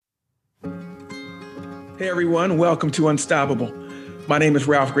Hey everyone, welcome to Unstoppable. My name is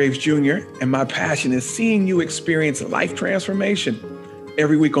Ralph Graves Jr., and my passion is seeing you experience life transformation.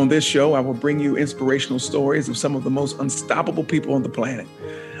 Every week on this show, I will bring you inspirational stories of some of the most unstoppable people on the planet.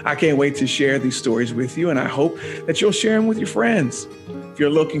 I can't wait to share these stories with you, and I hope that you'll share them with your friends. If you're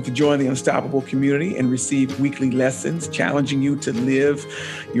looking to join the Unstoppable community and receive weekly lessons challenging you to live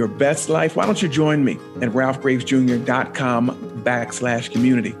your best life, why don't you join me at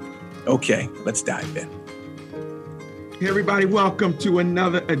ralphgravesjr.com/community. Okay, let's dive in. Hey everybody, welcome to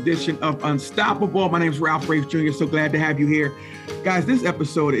another edition of Unstoppable. My name is Ralph Graves Jr. So glad to have you here. Guys, this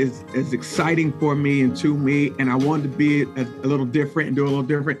episode is exciting for me and to me, and I wanted to be a little different and do a little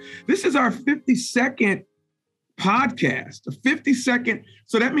different. This is our 52nd podcast, a 52nd.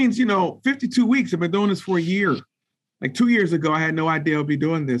 So that means, 52 weeks. I've been doing this for a year. Like 2 years ago, I had no idea I'd be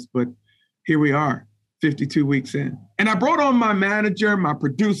doing this, but here we are, 52 weeks in. And I brought on my manager, my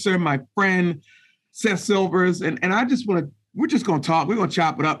producer, my friend, Seth Silvers, and we're just going to talk. We're going to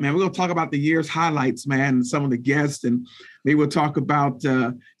chop it up, man. We're going to talk about the year's highlights, man, and some of the guests, and maybe we'll talk about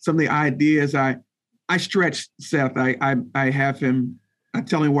some of the ideas. I stretch Seth. I have him. I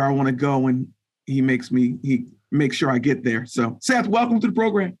tell him where I want to go, and he makes sure I get there. So, Seth, welcome to the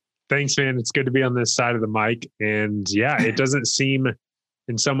program. Thanks, man. It's good to be on this side of the mic. And yeah, in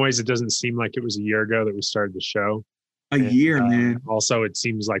some ways, it doesn't seem like it was a year ago that we started the show. A year, man. Also, it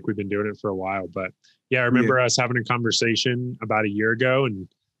seems like we've been doing it for a while. But yeah, I remember us having a conversation about a year ago and,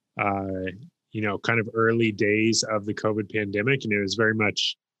 kind of early days of the COVID pandemic. And it was very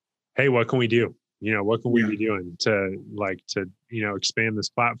much, hey, what can we do? What can we be doing to expand this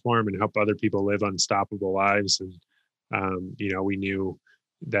platform and help other people live unstoppable lives? And, we knew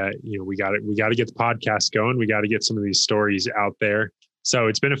that, we got to get the podcast going. We got to get some of these stories out there. So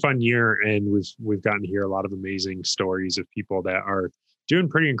it's been a fun year, and we've gotten to hear a lot of amazing stories of people that are doing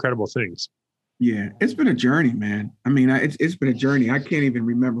pretty incredible things. Yeah, it's been a journey, man. I mean, it's been a journey. I can't even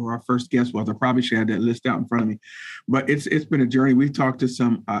remember who our first guest was. I probably should have that list out in front of me, but it's been a journey. We've talked to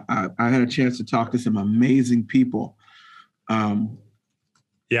some. I had a chance to talk to some amazing people.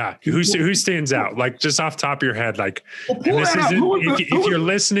 Yeah, who stands out? Like just off the top of your head, like if you're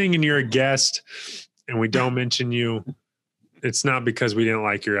listening and you're a guest, and we don't mention you. It's not because we didn't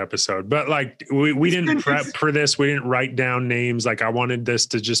like your episode, but like we didn't prep for this. We didn't write down names. Like I wanted this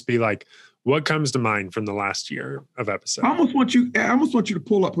to just be like, what comes to mind from the last year of episodes? I almost want you to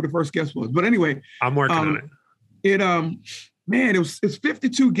pull up who the first guest was. But anyway, I'm working on it. It's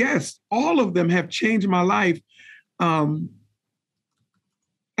 52 guests. All of them have changed my life. I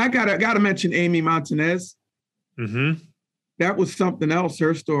gotta mention Amy Montanez. Mm-hmm. That was something else.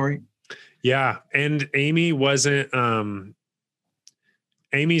 Her story. Yeah, and Amy wasn't.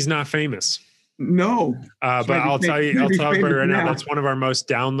 Amy's not famous. No. But I'll tell you right now, that's one of our most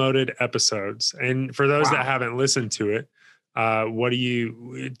downloaded episodes. And for those that haven't listened to it, what do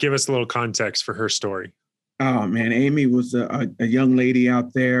you give us a little context for her story? Oh man, Amy was a young lady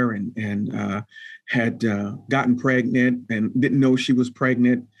out there and had gotten pregnant and didn't know she was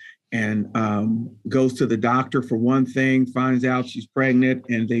pregnant, and goes to the doctor for one thing, finds out she's pregnant,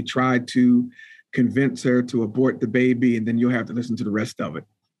 and they tried to convince her to abort the baby, and then you'll have to listen to the rest of it.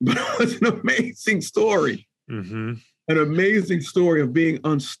 But it was an amazing story. Mm-hmm. An amazing story of being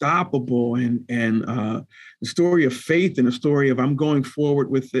unstoppable, and a story of faith, and a story of I'm going forward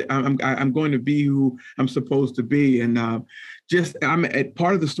with it. I'm going to be who I'm supposed to be. And I'm at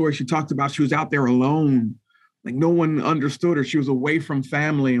part of the story. She talked about she was out there alone, like no one understood her. She was away from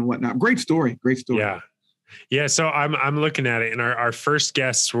family and whatnot. Great story. Yeah. So I'm looking at it, and our first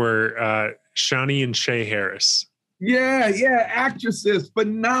guests were Shani and Shay Harris. Yeah. Actresses,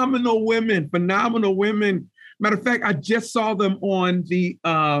 phenomenal women. Matter of fact, I just saw them on the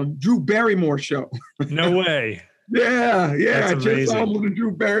Drew Barrymore show. No way. Yeah. That's I just saw them on the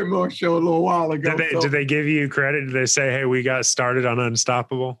Drew Barrymore show a little while ago. Did they give you credit? Did they say, hey, we got started on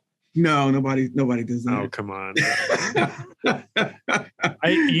Unstoppable? No, nobody does that. Oh, come on.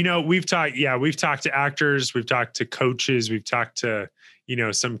 We've talked to actors, we've talked to coaches, we've talked to,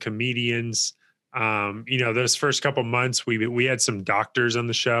 some comedians. Those first couple months, we had some doctors on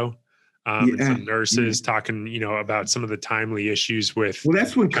the show, and some nurses talking, about some of the timely issues with. Well,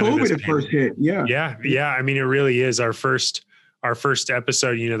 that's when COVID had first hit. Yeah. Yeah. I mean, it really is our first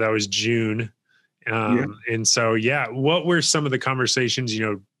episode, that was June. And so, what were some of the conversations,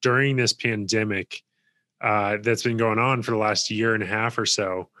 during this pandemic, that's been going on for the last year and a half or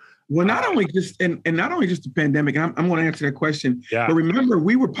so? Well, not only just the pandemic, and I'm going to answer that question. Yeah. But remember,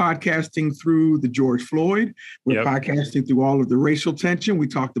 we were podcasting through the George Floyd. We're podcasting through all of the racial tension. We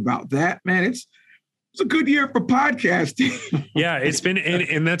talked about that, man. It's a good year for podcasting. Yeah, it's been,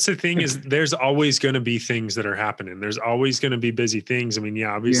 and that's the thing is there's always going to be things that are happening. There's always going to be busy things. I mean,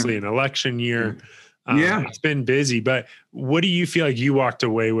 yeah, obviously an election year, it's been busy, but what do you feel like you walked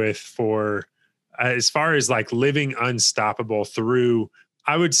away with for, as far as like living unstoppable through,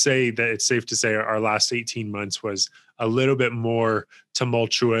 I would say that it's safe to say our last 18 months was a little bit more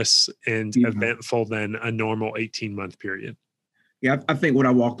tumultuous and eventful than a normal 18-month period. Yeah, I think what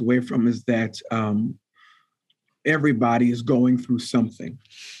I walked away from is that everybody is going through something.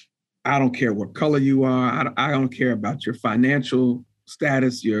 I don't care what color you are. I don't care about your financial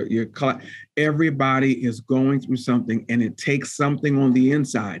status, your color. Everybody is going through something, and it takes something on the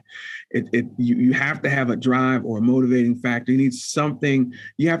inside. You have to have a drive or a motivating factor. You need something.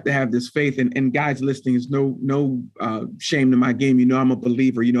 You have to have this faith. And guys listening, is no shame to my game. You know, I'm a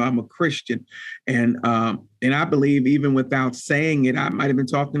believer. You know, I'm a Christian, and I believe even without saying it, I might have been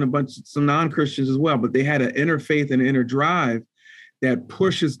talking to some non-Christians as well, but they had an inner faith and an inner drive that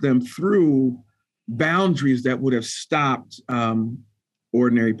pushes them through boundaries that would have stopped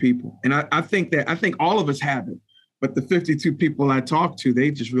ordinary people. And I think all of us have it, but the 52 people I talked to,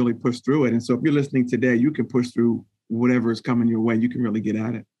 they just really push through it. And so if you're listening today, you can push through whatever is coming your way. You can really get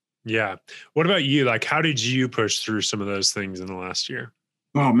at it. Yeah. What about you? Like, how did you push through some of those things in the last year?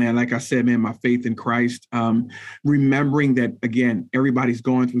 Oh man, like I said, man, my faith in Christ, remembering that again, everybody's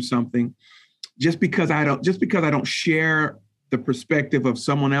going through something. Just because I don't share the perspective of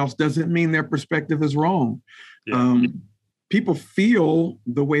someone else doesn't mean their perspective is wrong. Yeah. People feel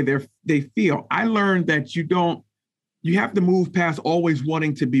the way they feel. I learned that you have to move past always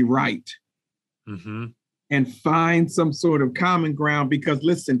wanting to be right and find some sort of common ground, because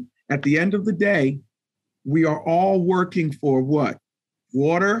listen, at the end of the day, we are all working for what?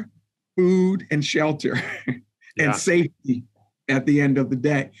 Water, food, and shelter and safety at the end of the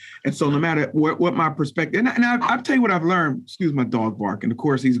day. And so no matter what my perspective, and I'll tell you what I've learned, excuse my dog bark, and of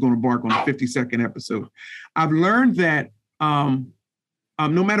course he's going to bark on a 50-second episode. I've learned that no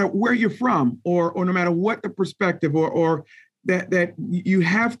matter where you're from or no matter what the perspective or that you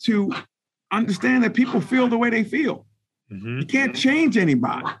have to understand that people feel the way they feel. You can't change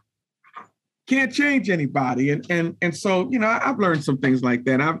anybody. And so, you know, I've learned some things like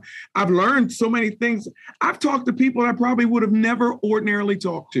that. I've learned so many things. I've talked to people I probably would have never ordinarily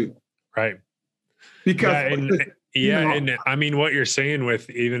talked to. Right. Because and I mean, what you're saying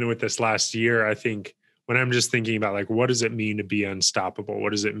even with this last year, I think when I'm just thinking about like, what does it mean to be unstoppable? What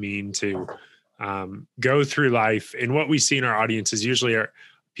does it mean to go through life? And what we see in our audience is usually our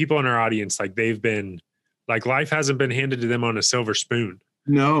people in our audience, like life hasn't been handed to them on a silver spoon.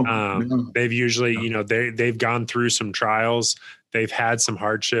 No. They've usually, you know, they've gone through some trials, they've had some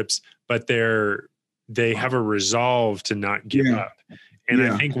hardships, but they have a resolve to not give up. And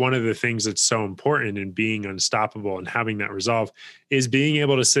I think one of the things that's so important in being unstoppable and having that resolve is being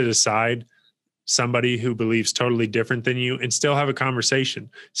able to sit aside somebody who believes totally different than you and still have a conversation,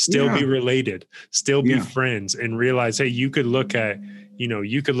 still be related, still be friends, and realize, hey, you could look at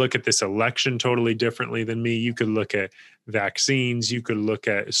this election totally differently than me. You could look at vaccines. You could look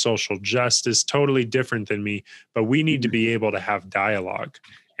at social justice totally different than me, but we need to be able to have dialogue.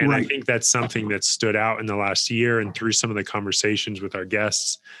 And I think that's something that stood out in the last year and through some of the conversations with our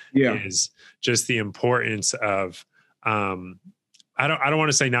guests is just the importance of, I don't want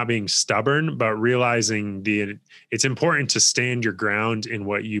to say not being stubborn, but realizing it's important to stand your ground in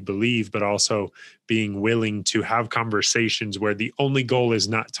what you believe, but also being willing to have conversations where the only goal is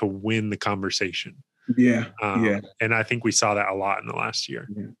not to win the conversation. And I think we saw that a lot in the last year.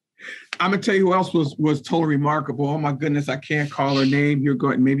 I'm gonna tell you who else was totally remarkable. Oh my goodness, I can't call her name.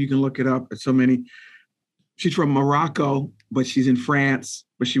 Maybe you can look it up. There's so many. She's from Morocco, but she's in France.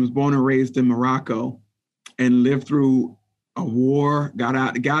 But she was born and raised in Morocco, and lived through a war. Got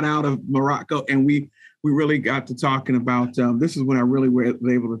out of Morocco, and we really got to talking about. This is when I really was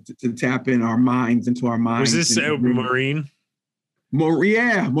able to tap into our minds. Was this Maureen?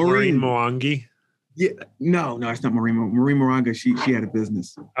 Maureen Mwangi. Yeah, no, it's not Maureen. Maureen Moronga, she had a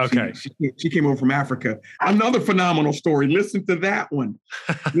business. Okay. She came over from Africa. Another phenomenal story. Listen to that one.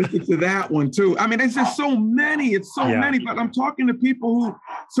 Listen to that one too. I mean, there's just so many. It's so many, but I'm talking to people who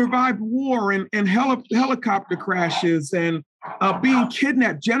survived war and helicopter crashes and being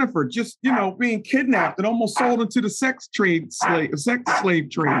kidnapped. Jennifer, just, being kidnapped and almost sold into the sex slave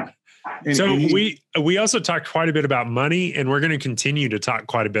trade. So we also talked quite a bit about money, and we're going to continue to talk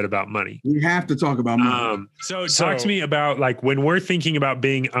quite a bit about money. We have to talk about money. So talk to me about, like, when we're thinking about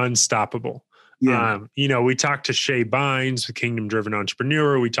being unstoppable, Yeah. We talked to Shay Bynes, the Kingdom Driven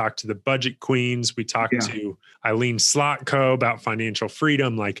Entrepreneur. We talked to the Budget Queens. We talked to Eileen Slotko about financial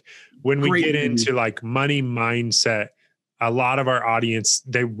freedom. Like when we get into like money mindset, a lot of our audience,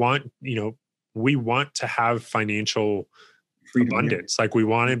 they want, we want to have financial freedom, abundance. Like we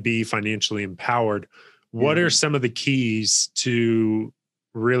want to be financially empowered. What are some of the keys to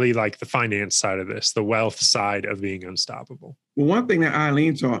really like the finance side of this, the wealth side of being unstoppable? Well, one thing that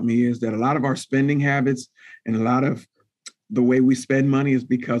Eileen taught me is that a lot of our spending habits and a lot of the way we spend money is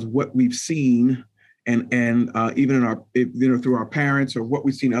because what we've seen and even in our, through our parents or what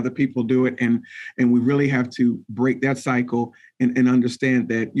we've seen other people do it. And we really have to break that cycle and understand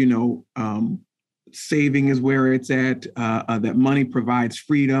that, saving is where it's at, that money provides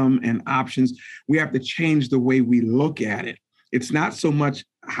freedom and options. We have to change the way we look at it. It's not so much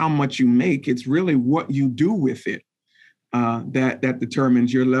how much you make, it's really what you do with it that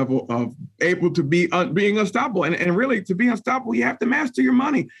determines your level of able to be being unstoppable. And really, to be unstoppable, you have to master your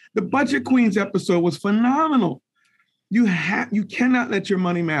money. The Budget Queens episode was phenomenal. You cannot let your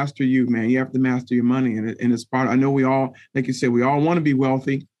money master you, man. You have to master your money. And it's part of, I know we all, like you said, we all want to be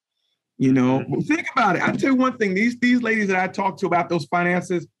wealthy. But think about it. I'll tell you one thing, these ladies that I talked to about those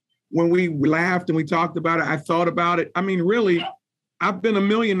finances, when we laughed and we talked about it, I thought about it. I mean, really, I've been a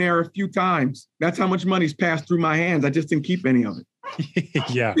millionaire a few times. That's how much money's passed through my hands. I just didn't keep any of it.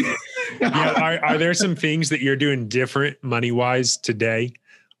 Yeah. Are there some things that you're doing different money-wise today,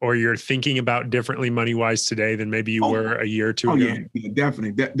 or you're thinking about differently money-wise today than maybe you were a year or two ago? Yeah,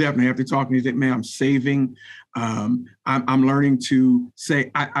 definitely. Definitely. After talking to you, man, I'm saving. I'm learning to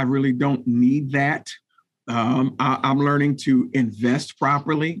say, I really don't need that. I'm learning to invest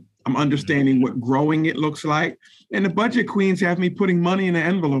properly. I'm understanding what growing it looks like. And the Budget Queens have me putting money in an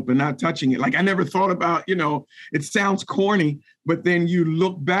envelope and not touching it. Like I never thought about, it sounds corny, but then you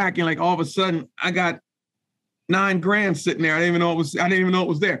look back and like all of a sudden I got $9,000 sitting there. I didn't even know it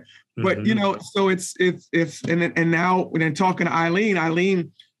was there. But so it's and now when I'm talking to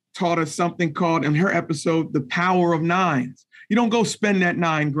Eileen taught us something called in her episode, the power of nines. You don't go spend that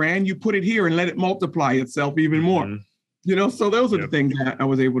 $9,000, you put it here and let it multiply itself even more. So those are the things that I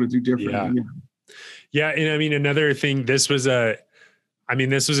was able to do differently. Yeah. And I mean, another thing, this was a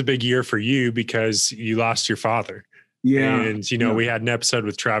big year for you because you lost your father. Yeah. And, we had an episode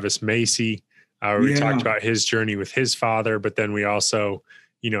with Travis Macy where we talked about his journey with his father, but then we also,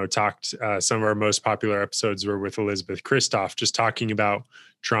 talked, some of our most popular episodes were with Elizabeth Kristoff, just talking about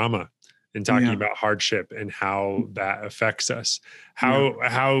trauma and talking about hardship and how that affects us.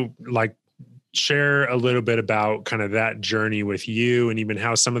 How share a little bit about kind of that journey with you and even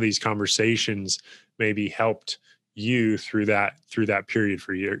how some of these conversations maybe helped you through that period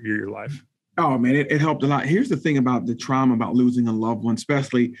for your life. Oh man, it helped a lot. Here's the thing about the trauma about losing a loved one,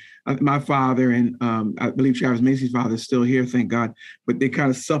 especially my father and I believe Travis Macy's father is still here, thank God, but they kind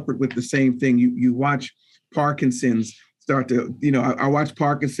of suffered with the same thing. You watch Parkinson's start to, I watched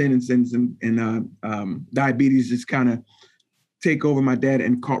Parkinson's and diabetes just kind of take over my dad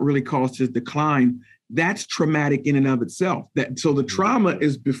and really caused his decline. That's traumatic in and of itself. So the trauma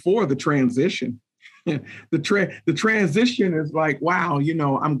is before the transition. The transition is like, wow,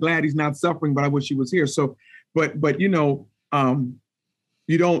 I'm glad he's not suffering, but I wish he was here. So, but you don't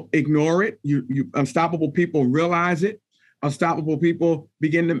ignore it. You unstoppable people realize it. Unstoppable people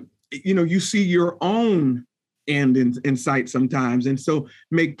begin to, you see your own end in sight sometimes. And so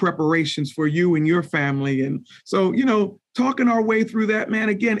make preparations for you and your family. And so, talking our way through that, man,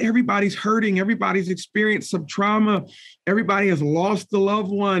 again, everybody's hurting. Everybody's experienced some trauma. Everybody has lost a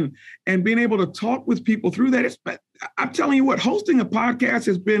loved one, and being able to talk with people through that. I'm telling you what, hosting a podcast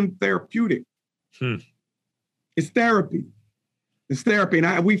has been therapeutic. It's therapy.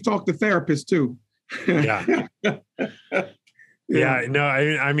 And we've talked to therapists too. Yeah. Yeah, no,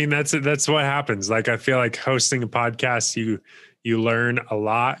 I mean, that's what happens. Like, I feel like hosting a podcast, you learn a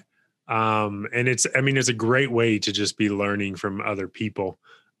lot. And it's a great way to just be learning from other people.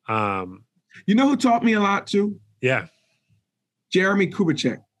 You know who taught me a lot too? Yeah. Jeremy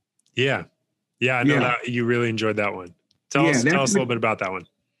Kubicek. Yeah. Yeah. I know that you really enjoyed that one. Tell us a little bit about that one.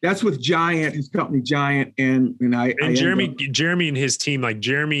 That's with Giant, his company Giant. And Jeremy and his team, like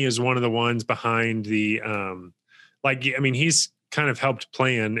Jeremy is one of the ones behind the, he's kind of helped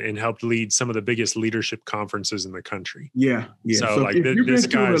plan and helped lead some of the biggest leadership conferences in the country. Yeah. So this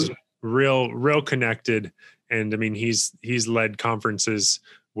guy's real connected. And I mean, he's led conferences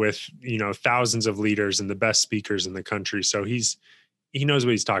with, thousands of leaders and the best speakers in the country. So he knows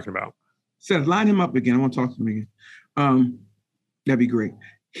what he's talking about. Seth, line him up again. I want to talk to him again. That'd be great.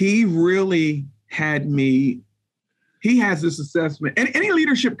 He really had me he has this assessment. And any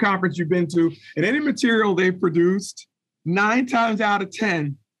leadership conference you've been to and any material they've produced, 9 times out of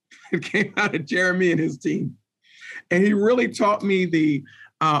 10, it came out of Jeremy and his team. And he really taught me the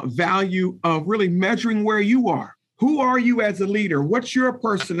value of really measuring where you are. Who are you as a leader? What's your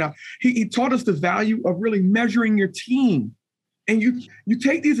personnel? He taught us the value of really measuring your team. And you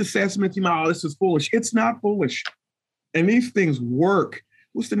take these assessments, you might, oh, this is foolish. It's not foolish. And these things work.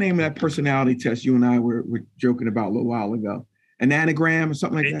 What's the name of that personality test you and I were joking about a little while ago? An anagram or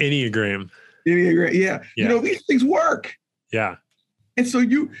something like that? Enneagram. Enneagram, yeah. You know, these things work. Yeah. And so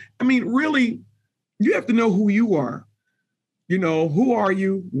really, you have to know who you are. You know, who are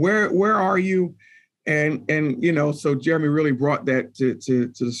you? Where are you? And you know, so Jeremy really brought that to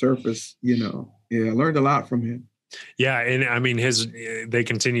the surface, you know. Yeah, I learned a lot from him. Yeah. And I mean, they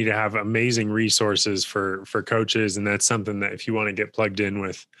continue to have amazing resources for coaches. And that's something that if you want to get plugged in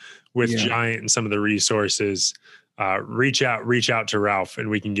with Giant and some of the resources, reach out to Ralph and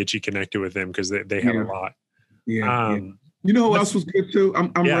we can get you connected with them because they have a lot. Yeah. You know who else was good too?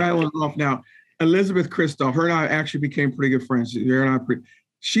 I'm rattling off now. Elizabeth Kristoff, her and I actually became pretty good friends.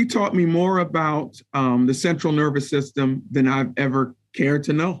 She taught me more about the central nervous system than I've ever cared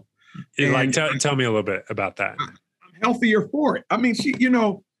to know. Tell me a little bit about that. I'm healthier for it. I mean, she,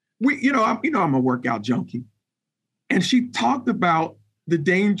 I'm a workout junkie, and she talked about the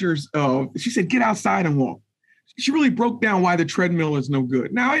dangers of. She said, "Get outside and walk." She really broke down why the treadmill is no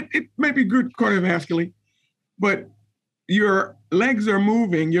good. Now, it may be good cardiovascularly, but your legs are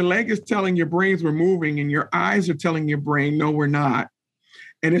moving. Your leg is telling your brains we're moving, and your eyes are telling your brain, no, we're not.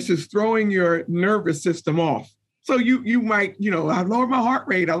 And it's just throwing your nervous system off. So you might, I lowered my heart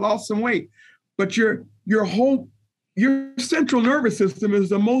rate, I lost some weight, but your central nervous system is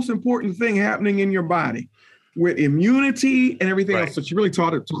the most important thing happening in your body with immunity and everything else. So she really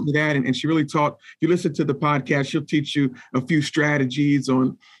taught me that. And she really taught, if you listen to the podcast, she'll teach you a few strategies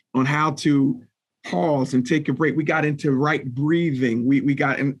on how to pause and take a break. We got into right breathing. We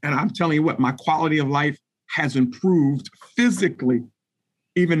got, and I'm telling you what, my quality of life has improved physically,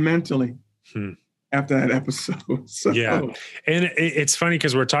 even mentally. After that episode. So. Yeah. And it's funny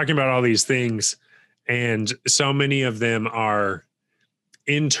because we're talking about all these things and so many of them are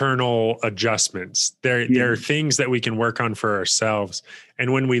internal adjustments. They're things that we can work on for ourselves.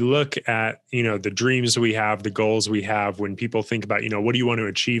 And when we look at, the dreams we have, the goals we have, when people think about, what do you want to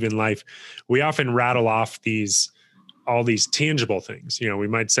achieve in life? We often rattle off all these tangible things. We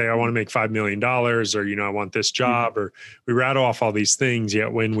might say, I want to make $5 million or, I want this job, or we rattle off all these things.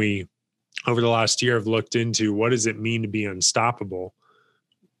 Yet when we, over the last year, have looked into what does it mean to be unstoppable,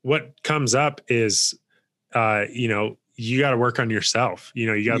 what comes up is, you got to work on yourself.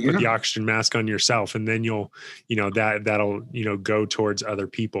 You got to put the oxygen mask on yourself, and then you'll, that'll, go towards other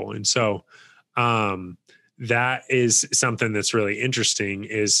people. And so that is something that's really interesting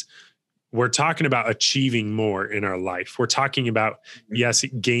is we're talking about achieving more in our life. We're talking about, yes,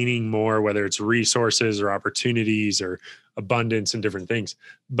 gaining more, whether it's resources or opportunities or abundance and different things,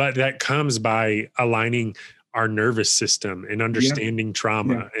 but that comes by aligning our nervous system and understanding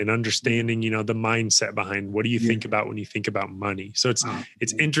trauma and understanding, the mindset behind what do you think about when you think about money. So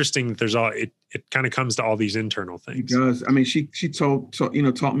it's interesting that there's it kind of comes to all these internal things. It does. I mean, she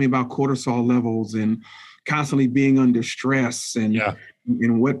taught me about cortisol levels and constantly being under stress and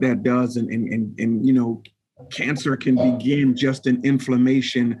what that does. And cancer can begin just an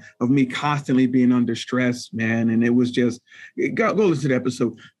inflammation of me constantly being under stress, man. And it was just, go listen to the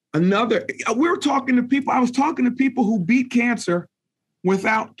episode. I was talking to people who beat cancer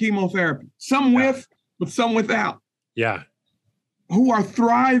without chemotherapy, some with, but some without. Yeah. Who are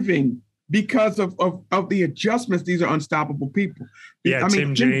thriving because of the adjustments. These are unstoppable people. Yeah.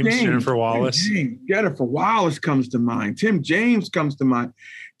 Tim James, Jennifer Wallace. Jennifer Wallace comes to mind. Tim James comes to mind.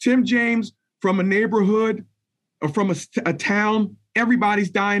 Tim James, from a neighborhood or from a town,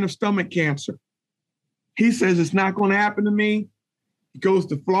 everybody's dying of stomach cancer. He says, it's not going to happen to me. He goes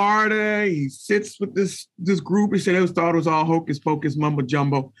to Florida. He sits with this group. He said they thought it was all hocus pocus, mumbo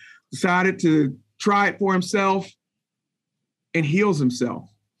jumbo. Decided to try it for himself and heals himself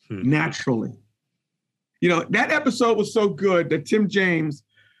naturally. That episode was so good that Tim James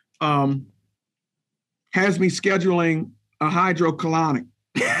has me scheduling a hydrocolonic.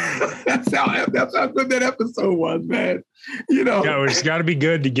 That's how good that episode was, man. It's got to be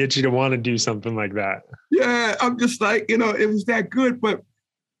good to get you to want to do something like that. Yeah, I'm just like, it was that good, but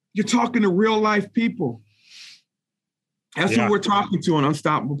you're talking to real life people. That's who we're talking to on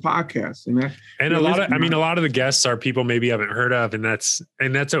Unstoppable Podcast. And a lot of the guests are people maybe haven't heard of, and that's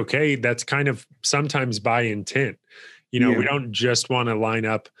okay. That's kind of sometimes by intent. We don't just want to line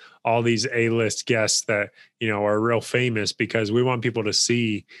up all these A-list guests that, are real famous, because we want people to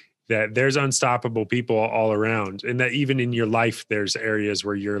see that there's unstoppable people all around, and that even in your life, there's areas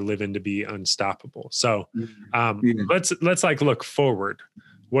where you're living to be unstoppable. So let's like look forward.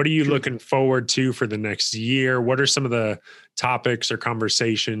 What are you looking forward to for the next year? What are some of the topics or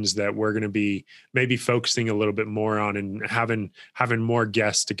conversations that we're going to be maybe focusing a little bit more on and having more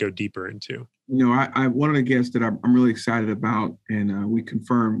guests to go deeper into? I one of the guests that I'm really excited about, and we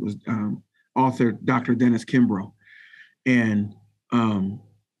confirmed, was author Dr. Dennis Kimbrough. And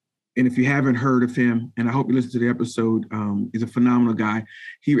if you haven't heard of him, and I hope you listen to the episode, he's a phenomenal guy.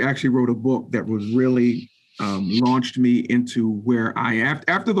 He actually wrote a book that was really launched me into where I am.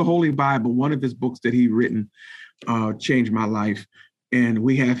 After the Holy Bible, one of his books that he written changed my life. And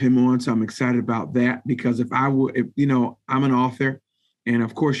we have him on, so I'm excited about that, because I'm an author, and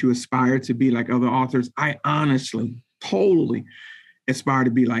of course you aspire to be like other authors. I honestly, totally aspire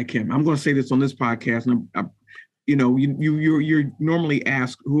to be like him. I'm going to say this on this podcast, and you're normally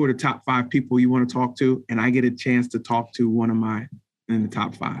asked who are the top 5 people you want to talk to, and I get a chance to talk to one of mine in the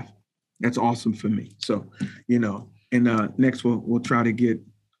top 5. That's awesome for me. So, and next we'll try to get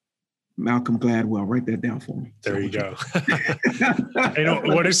Malcolm Gladwell. Write that down for me. There you go.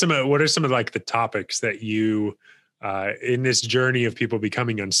 What are some of like the topics that you, in this journey of people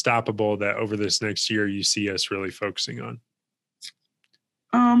becoming unstoppable, that over this next year you see us really focusing on?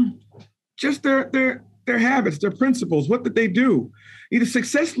 Just their habits, their principles. What did they do?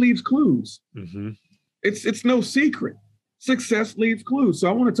 Success leaves clues. Mm-hmm. It's no secret. Success leaves clues. So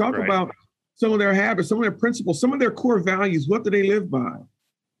I want to talk about some of their habits, some of their principles, some of their core values. What do they live by?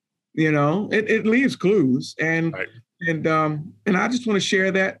 It leaves clues, and I just want to share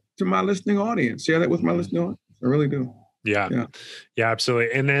that to my listening audience. Share that with my listening audience. I really do. Yeah,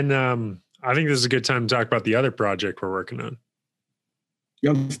 absolutely. And then I think this is a good time to talk about the other project we're working on. The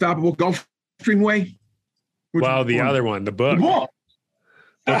Unstoppable Gulfstream Way. The other one, the book.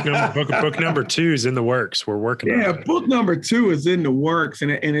 Book number 2 is in the works. We're working on it. Yeah, book number 2 is in the works.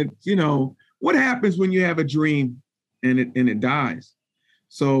 And it what happens when you have a dream and it dies?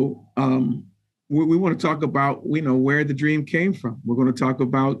 So we want to talk about, where the dream came from. We're going to talk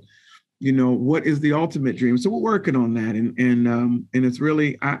about, what is the ultimate dream. So we're working on that. And it's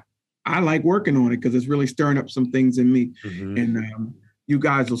really, I like working on it because it's really stirring up some things in me. Mm-hmm. And you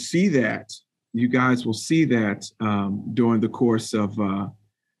guys will see that. During the course of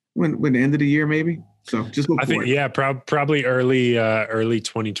when the end of the year, maybe. So just look for it. Probably early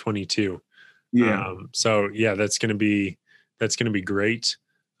 2022. Yeah. That's going to be great.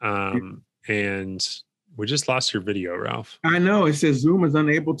 And we just lost your video, Ralph. I know. It says Zoom is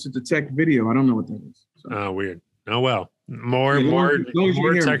unable to detect video. I don't know what that is. Oh, weird. Oh, well, more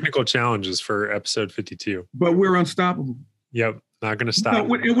technical challenges for episode 52. But we're unstoppable. Yep. Not going to stop.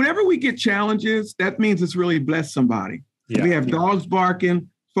 Whenever we get challenges, that means it's really blessed somebody. Yeah. We have dogs barking,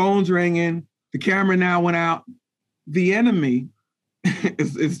 phones ringing, the camera now went out. The enemy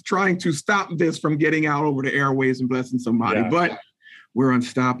is trying to stop this from getting out over the airways and blessing somebody. Yeah. But we're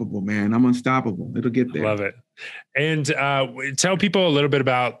unstoppable, man. I'm unstoppable. It'll get there. Love it. And tell people a little bit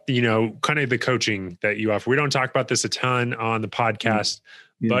about, kind of the coaching that you offer. We don't talk about this a ton on the podcast,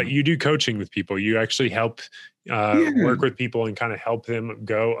 but you do coaching with people. You actually help work with people and kind of help them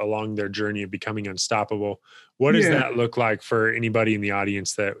go along their journey of becoming unstoppable. What does that look like for anybody in the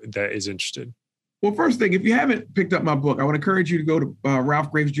audience that is interested? Well, first thing, if you haven't picked up my book, I would encourage you to go to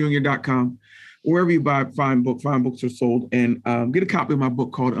ralphgravesjr.com, wherever you find books are sold, and get a copy of my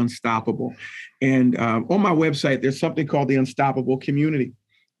book called Unstoppable. And on my website, there's something called the Unstoppable Community.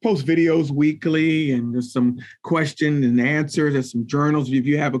 Post videos weekly, and there's some question and answers. There's some journals. If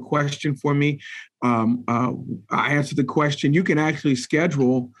you have a question for me, I answer the question. You can actually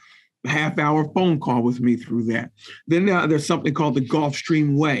schedule a half-hour phone call with me through that. Then there's something called the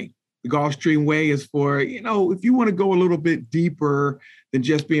Gulfstream Way. The Gulfstream Way is for, if you want to go a little bit deeper than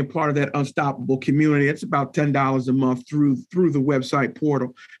just being part of that unstoppable community. It's about $10 a month through the website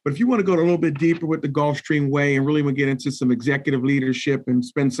portal. But if you want to go a little bit deeper with the Gulfstream Way and really want to get into some executive leadership and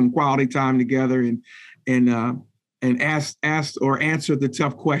spend some quality time together and ask or answer the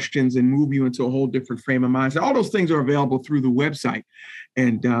tough questions and move you into a whole different frame of mind. So all those things are available through the website.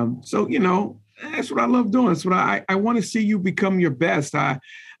 And that's what I love doing. That's what I want to see you become your best. I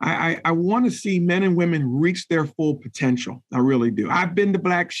want to see men and women reach their full potential. I really do. I've been the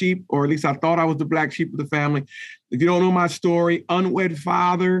black sheep, or at least I thought I was the black sheep of the family. If you don't know my story, unwed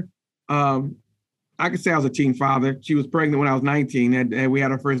father. I could say I was a teen father. She was pregnant when I was 19, and we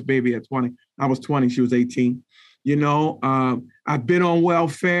had our first baby at 20. I was 20. She was 18. I I've been on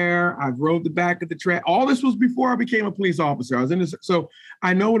welfare. I've rode the back of the track. All this was before I became a police officer. I was in this. So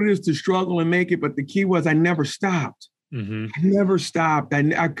I know what it is to struggle and make it. But the key was I never stopped. I never stopped.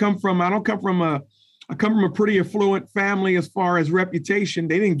 I come from a pretty affluent family as far as reputation.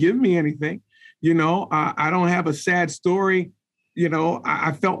 They didn't give me anything. I don't have a sad story.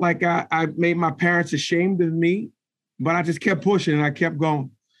 I felt like I made my parents ashamed of me, but I just kept pushing and I kept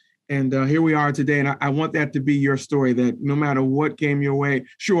going. And here we are today. And I want that to be your story, that no matter what came your way,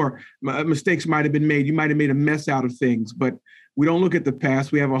 sure, mistakes might have been made. You might have made a mess out of things, but we don't look at the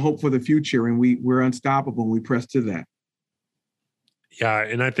past. We have a hope for the future, and we're unstoppable. We press to that. Yeah.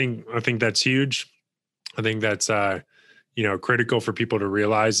 And I think that's huge. I think that's, critical for people to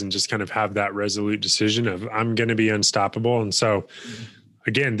realize and just kind of have that resolute decision of I'm going to be unstoppable. And so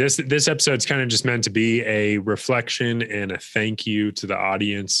again, this episode's kind of just meant to be a reflection and a thank you to the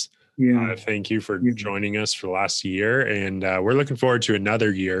audience. Yeah. Thank you for joining us for the last year. And we're looking forward to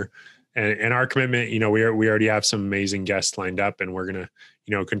another year. And our commitment, we already have some amazing guests lined up, and we're going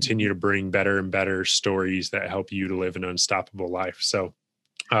to, continue to bring better and better stories that help you to live an unstoppable life. So,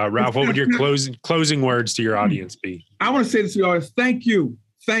 Ralph, what would your closing words to your audience be? I want to say this to you all. Thank you.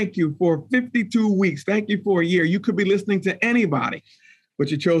 Thank you for 52 weeks. Thank you for a year. You could be listening to anybody,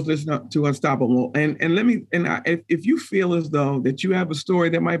 but you chose to listen to Unstoppable. And if you feel as though that you have a story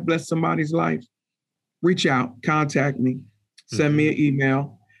that might bless somebody's life, reach out, contact me, send me an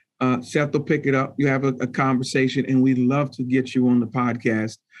email. Seth will pick it up. You have a conversation, and we'd love to get you on the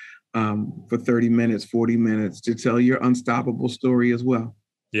podcast for 30 minutes, 40 minutes to tell your unstoppable story as well.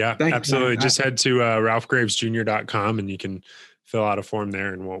 Yeah, absolutely. Just head to ralphgravesjr.com and you can fill out a form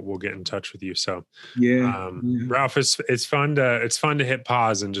there, and we'll get in touch with you. So Ralph, it's fun to hit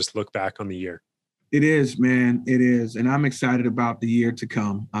pause and just look back on the year. It is, man. It is. And I'm excited about the year to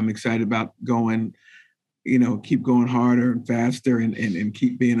come. I'm excited about keep going harder and faster and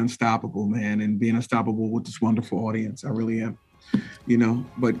keep being unstoppable, man, and being unstoppable with this wonderful audience. I really am,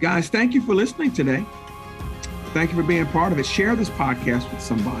 but guys, thank you for listening today. Thank you for being a part of it. Share this podcast with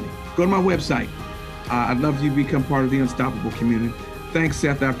somebody. Go to my website. I'd love you to become part of the Unstoppable community. Thanks,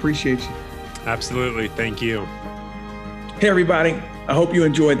 Seth. I appreciate you. Absolutely. Thank you. Hey, everybody. I hope you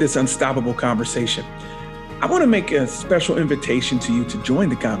enjoyed this unstoppable conversation. I want to make a special invitation to you to join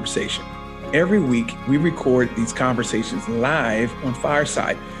the conversation. Every week, we record these conversations live on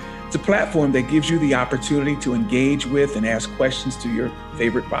Fireside. It's a platform that gives you the opportunity to engage with and ask questions to your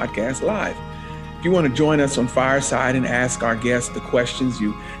favorite podcast live. If you want to join us on Fireside and ask our guests the questions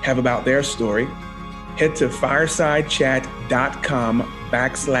you have about their story, head to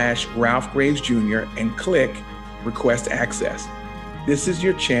firesidechat.com/Ralph Graves Jr. and click Request Access. This is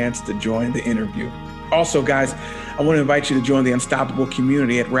your chance to join the interview. Also, guys, I want to invite you to join the Unstoppable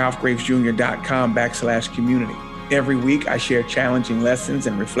community at ralphgravesjr.com/community. Every week, I share challenging lessons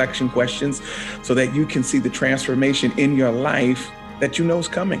and reflection questions so that you can see the transformation in your life that you know is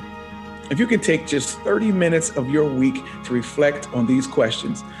coming. If you can take just 30 minutes of your week to reflect on these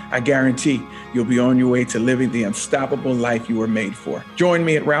questions, I guarantee you'll be on your way to living the unstoppable life you were made for. Join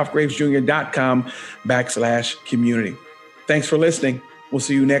me at ralphgravesjr.com/community. Thanks for listening. We'll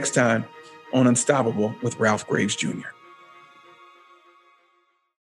see you next time on Unstoppable with Ralph Graves Jr.